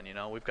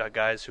bullpen. We've got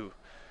guys who,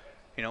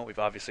 we've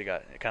obviously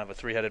got kind of a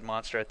three-headed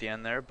monster at the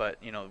end there, but,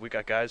 we've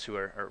got guys who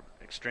are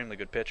extremely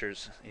good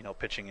pitchers,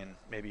 pitching in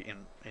maybe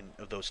in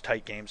those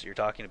tight games that you're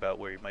talking about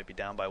where you might be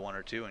down by 1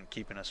 or 2 and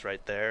keeping us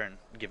right there and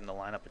giving the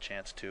lineup a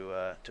chance to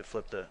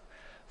flip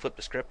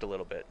the script a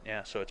little bit.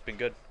 Yeah, so it's been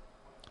good.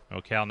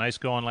 Well, Cal, nice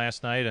going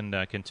last night and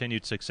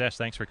continued success.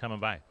 Thanks for coming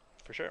by.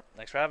 For sure.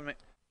 Thanks for having me.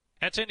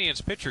 That's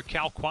Indians pitcher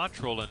Cal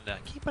Quantrill,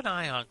 and keep an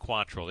eye on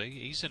Quantrill.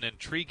 He's an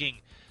intriguing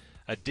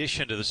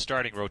addition to the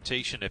starting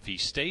rotation if he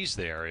stays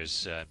there.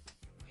 He's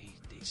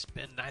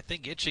been, I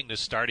think, itching to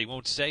start. He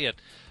won't say it,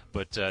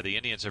 but the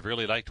Indians have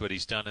really liked what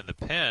he's done in the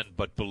pen,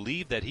 but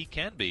believe that he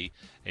can be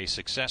a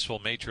successful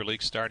Major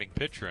League starting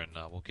pitcher, and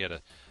we'll get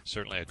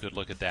certainly a good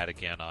look at that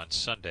again on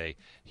Sunday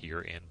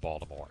here in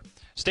Baltimore.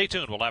 Stay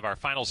tuned. We'll have our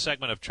final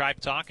segment of Tribe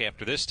Talk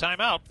after this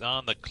timeout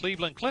on the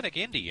Cleveland Clinic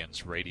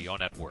Indians Radio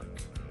Network.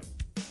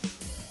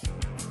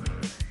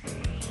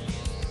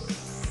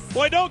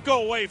 Boy, don't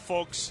go away,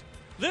 folks.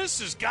 This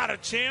has got a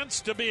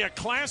chance to be a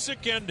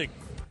classic ending.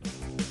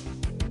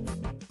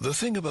 The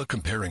thing about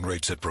comparing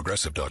rates at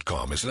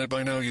Progressive.com is that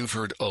by now you've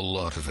heard a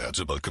lot of ads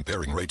about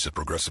comparing rates at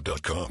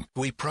Progressive.com.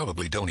 We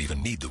probably don't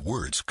even need the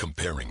words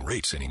comparing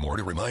rates anymore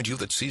to remind you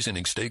that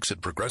seasoning steaks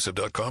at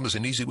Progressive.com is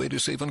an easy way to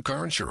save on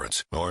car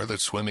insurance, or that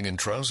swimming in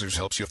trousers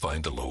helps you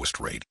find the lowest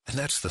rate. And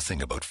that's the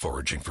thing about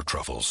foraging for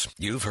truffles.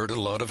 You've heard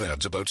a lot of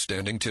ads about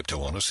standing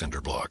tiptoe on a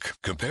cinder block.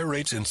 Compare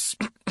rates and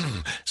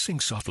sing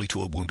softly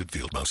to a wounded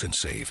field mouse and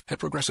save at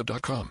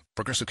Progressive.com.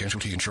 Progressive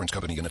Casualty Insurance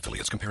Company and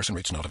affiliates. Comparison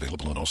rates not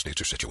available in all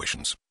states or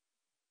situations.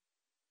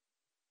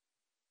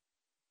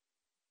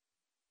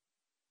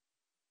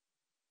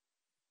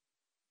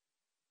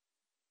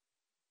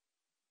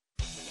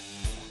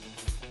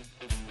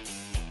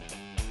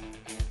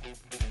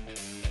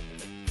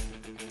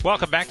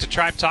 Welcome back to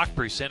Tribe Talk,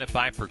 presented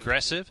by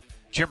Progressive.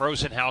 Jim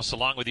Rosenhaus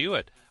along with you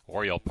at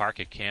Oriole Park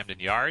at Camden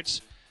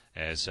Yards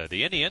as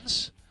the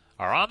Indians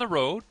are on the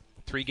road.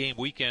 3-game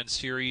weekend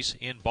series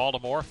in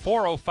Baltimore.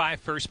 4:05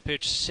 first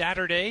pitch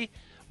Saturday,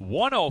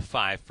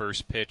 1:05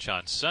 first pitch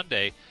on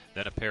Sunday,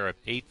 then a pair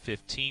of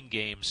 8:15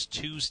 games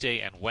Tuesday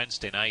and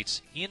Wednesday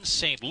nights in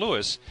St.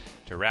 Louis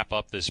to wrap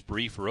up this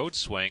brief road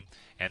swing.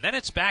 And then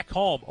it's back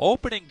home,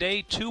 opening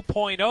day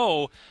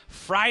 2.0,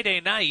 Friday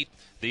night.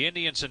 The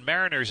Indians and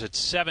Mariners at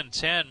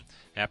 7:10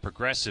 at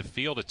Progressive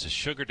Field. It's a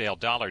Sugardale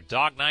Dollar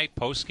Dog Night,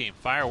 post-game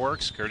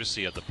fireworks,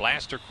 courtesy of the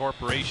Blaster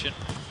Corporation,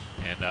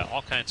 and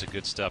all kinds of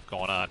good stuff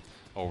going on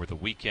over the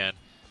weekend.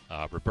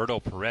 Roberto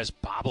Perez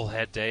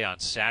bobblehead day on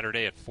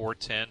Saturday at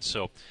 4:10.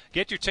 So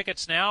get your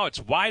tickets now. It's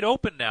wide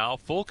open now,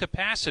 full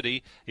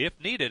capacity if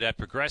needed at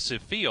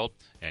Progressive Field.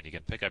 And you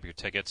can pick up your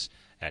tickets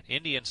at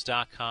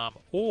Indians.com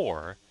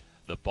or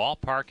the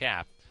Ballpark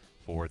app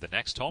for the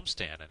next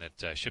homestand, and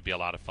it should be a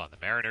lot of fun. The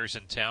Mariners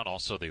in town,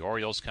 also the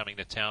Orioles coming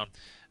to town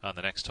on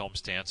the next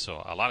homestand,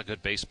 so a lot of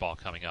good baseball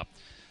coming up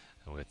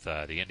with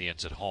the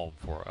Indians at home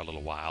for a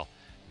little while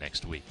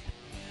next week.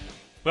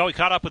 Well, we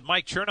caught up with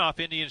Mike Chernoff,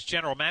 Indians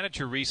general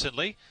manager,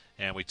 recently,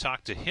 and we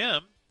talked to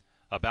him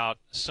about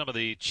some of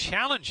the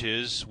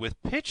challenges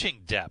with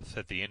pitching depth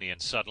that the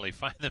Indians suddenly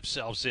find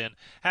themselves in.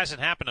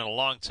 Hasn't happened in a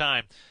long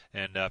time.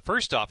 And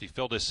first off, he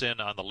filled us in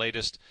on the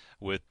latest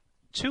with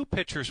two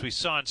pitchers we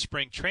saw in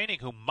spring training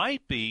who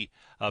might be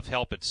of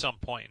help at some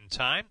point in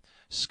time,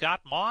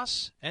 Scott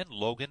Moss and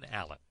Logan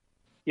Allen.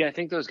 Yeah, I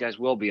think those guys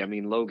will be. I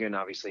mean, Logan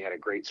obviously had a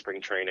great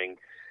spring training,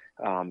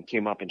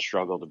 came up and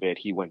struggled a bit.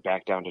 He went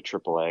back down to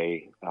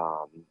AAA,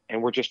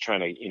 and we're just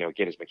trying to,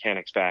 get his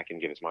mechanics back and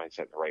get his mindset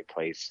in the right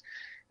place.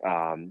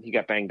 He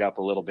got banged up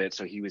a little bit,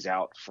 so he was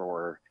out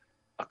for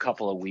a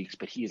couple of weeks,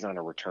 but he's on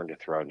a return to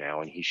throw now,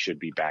 and he should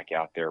be back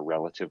out there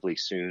relatively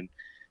soon.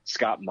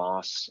 Scott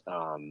Moss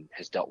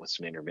has dealt with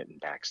some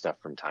intermittent back stuff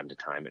from time to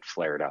time. It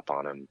flared up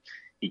on him.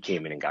 He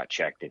came in and got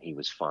checked, and he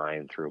was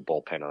fine through a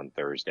bullpen on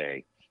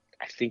Thursday.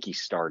 I think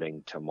he's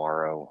starting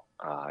tomorrow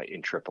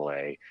in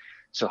AAA.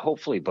 So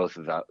hopefully both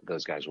of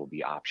those guys will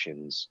be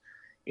options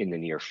in the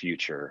near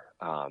future.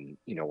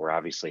 We're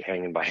obviously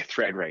hanging by a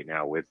thread right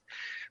now with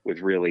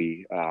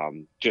really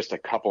just a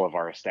couple of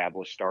our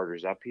established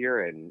starters up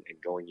here and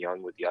going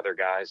young with the other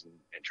guys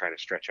and trying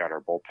to stretch out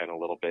our bullpen a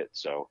little bit.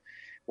 So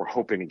we're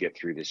hoping to get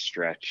through this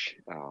stretch,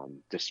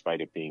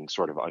 despite it being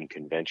sort of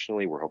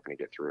unconventionally. We're hoping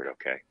to get through it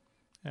okay.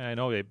 I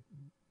know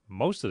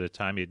most of the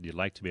time you'd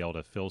like to be able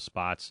to fill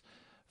spots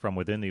from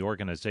within the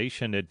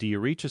organization. Do you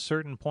reach a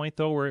certain point,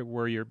 though,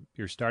 where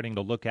you're starting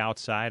to look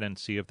outside and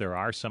see if there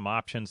are some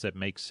options that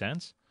make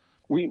sense?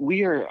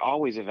 We are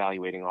always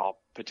evaluating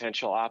all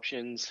potential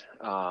options.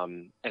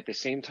 At the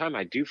same time,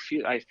 I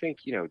think,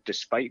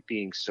 despite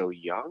being so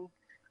young,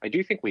 I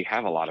do think we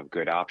have a lot of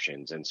good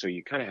options. And so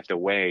you kind of have to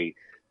weigh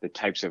the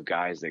types of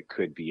guys that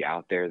could be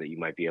out there that you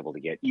might be able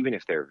to get, even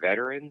if they're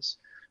veterans,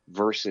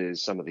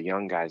 versus some of the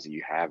young guys that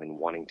you have and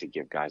wanting to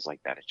give guys like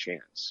that a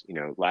chance.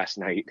 Last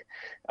night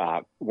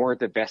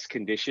weren't the best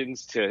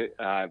conditions to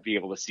be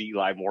able to see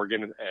Eli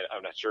Morgan.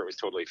 I'm not sure it was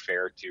totally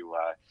fair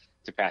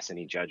to pass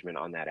any judgment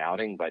on that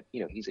outing, but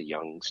he's a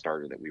young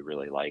starter that we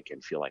really like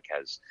and feel like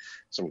has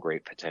some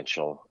great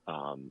potential.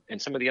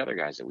 And some of the other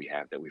guys that we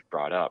have that we've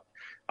brought up,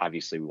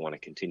 obviously we want to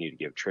continue to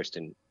give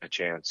Tristan a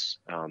chance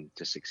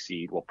to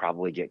succeed. We'll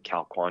probably get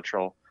Cal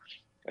Quantrill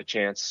a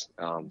chance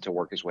to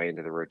work his way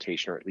into the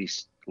rotation, or at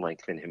least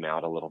lengthen him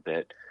out a little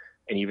bit.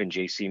 And even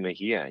JC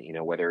Mejia,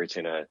 whether it's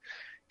in a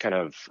kind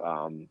of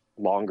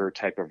longer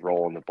type of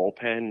role in the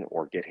bullpen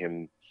or get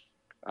him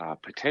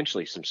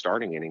potentially some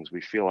starting innings.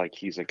 We feel like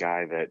he's a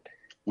guy that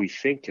we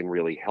think can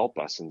really help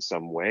us in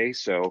some way.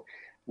 So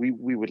we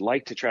would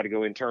like to try to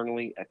go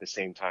internally. At the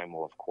same time,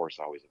 we'll, of course,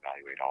 always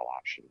evaluate all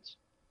options.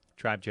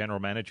 Tribe General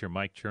Manager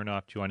Mike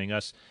Chernoff joining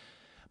us.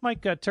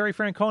 Mike, Terry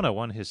Francona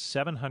won his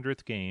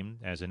 700th game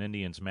as an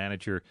Indians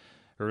manager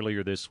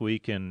earlier this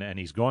week, and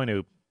he's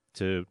going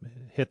to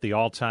hit the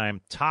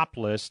all-time top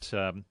list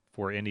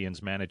for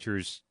Indians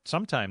managers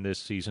sometime this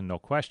season, no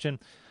question.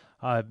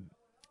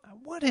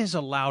 What has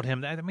allowed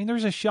him? I mean,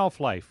 there's a shelf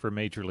life for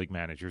major league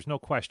managers, no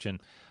question.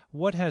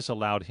 What has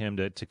allowed him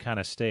to kind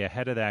of stay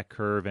ahead of that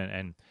curve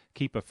and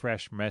keep a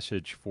fresh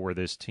message for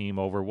this team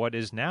over what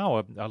is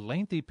now a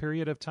lengthy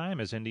period of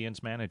time as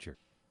Indians manager?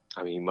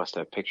 I mean, you must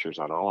have pictures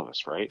on all of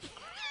us, right?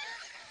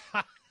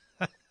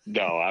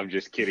 No, I'm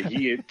just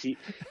kidding.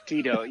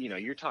 Tito,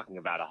 you're talking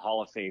about a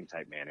Hall of Fame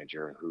type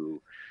manager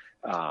who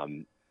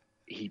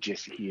he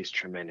is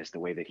tremendous. The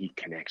way that he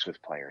connects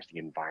with players, the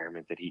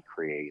environment that he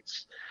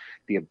creates,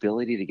 the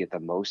ability to get the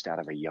most out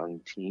of a young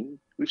team.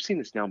 We've seen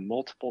this now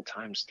multiple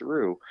times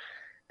through.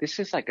 This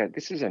is a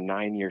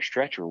 9-year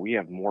stretch where we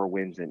have more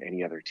wins than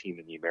any other team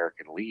in the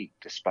American League,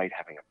 despite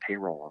having a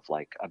payroll of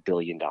like $1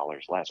 billion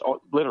less,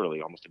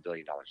 literally almost $1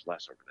 billion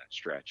less over that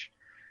stretch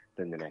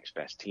than the next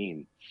best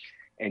team.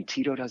 And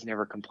Tito doesn't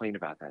ever complain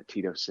about that.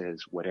 Tito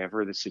says,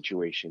 whatever the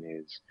situation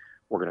is,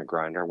 we're going to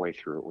grind our way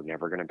through it. We're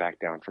never going to back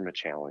down from a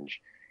challenge,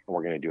 and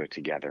we're going to do it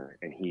together.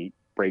 And he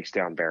breaks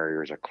down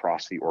barriers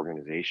across the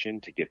organization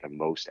to get the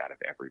most out of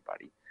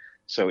everybody.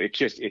 So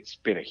it's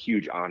been a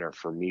huge honor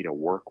for me to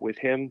work with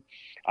him.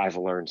 I've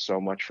learned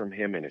so much from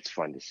him, and it's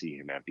fun to see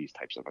him have these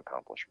types of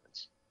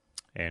accomplishments.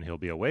 And he'll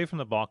be away from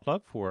the ball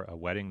club for a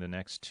wedding the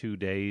next 2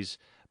 days.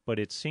 But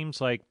it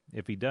seems like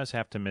if he does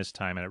have to miss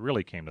time, and it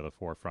really came to the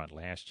forefront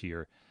last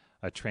year,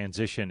 a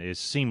transition is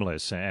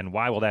seamless. And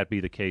why will that be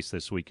the case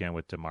this weekend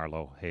with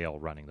DeMarlo Hale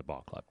running the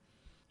ball club?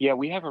 Yeah,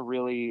 we have a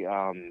really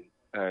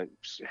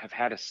have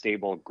had a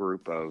stable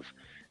group of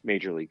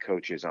major league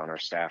coaches on our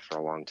staff for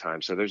a long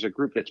time. So there's a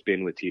group that's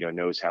been with Tito,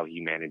 knows how he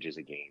manages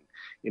a game.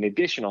 In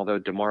addition, although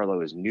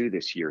DeMarlo is new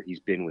this year, he's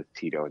been with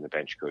Tito in the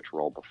bench coach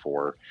role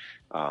before.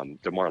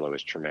 DeMarlo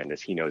is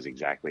tremendous. He knows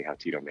exactly how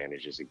Tito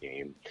manages a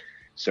game.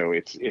 So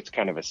it's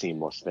kind of a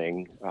seamless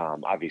thing.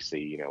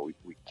 Obviously,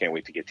 we can't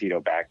wait to get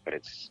Tito back, but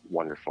it's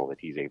wonderful that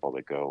he's able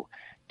to go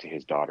to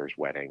his daughter's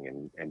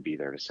wedding and be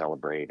there to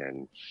celebrate.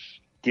 And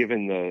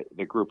given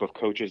the group of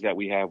coaches that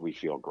we have, we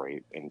feel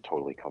great and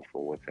totally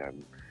comfortable with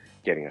them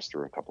getting us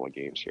through a couple of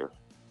games here.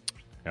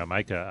 Now,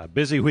 Mike, a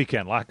busy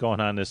weekend, a lot going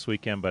on this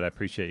weekend, but I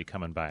appreciate you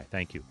coming by.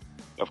 Thank you.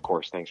 Of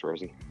course. Thanks,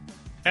 Rosie.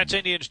 That's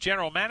Indians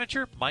General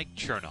Manager Mike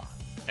Chernoff.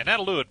 And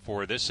that'll do it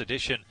for this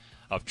edition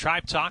of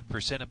Tribe Talk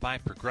presented by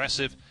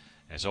Progressive.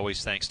 As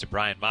always, thanks to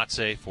Brian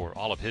Matze for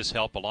all of his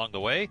help along the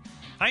way.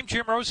 I'm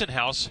Jim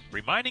Rosenhaus,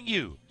 reminding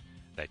you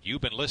that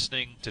you've been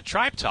listening to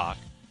Tribe Talk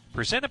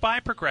presented by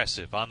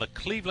Progressive on the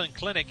Cleveland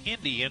Clinic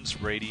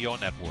Indians Radio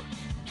Network.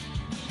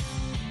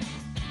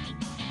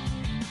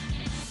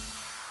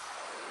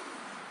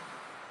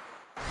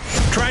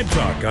 Tribe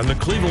Talk on the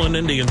Cleveland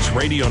Indians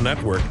Radio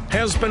Network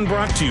has been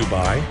brought to you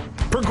by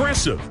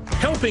Progressive,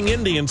 helping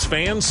Indians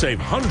fans save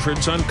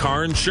hundreds on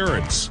car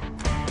insurance.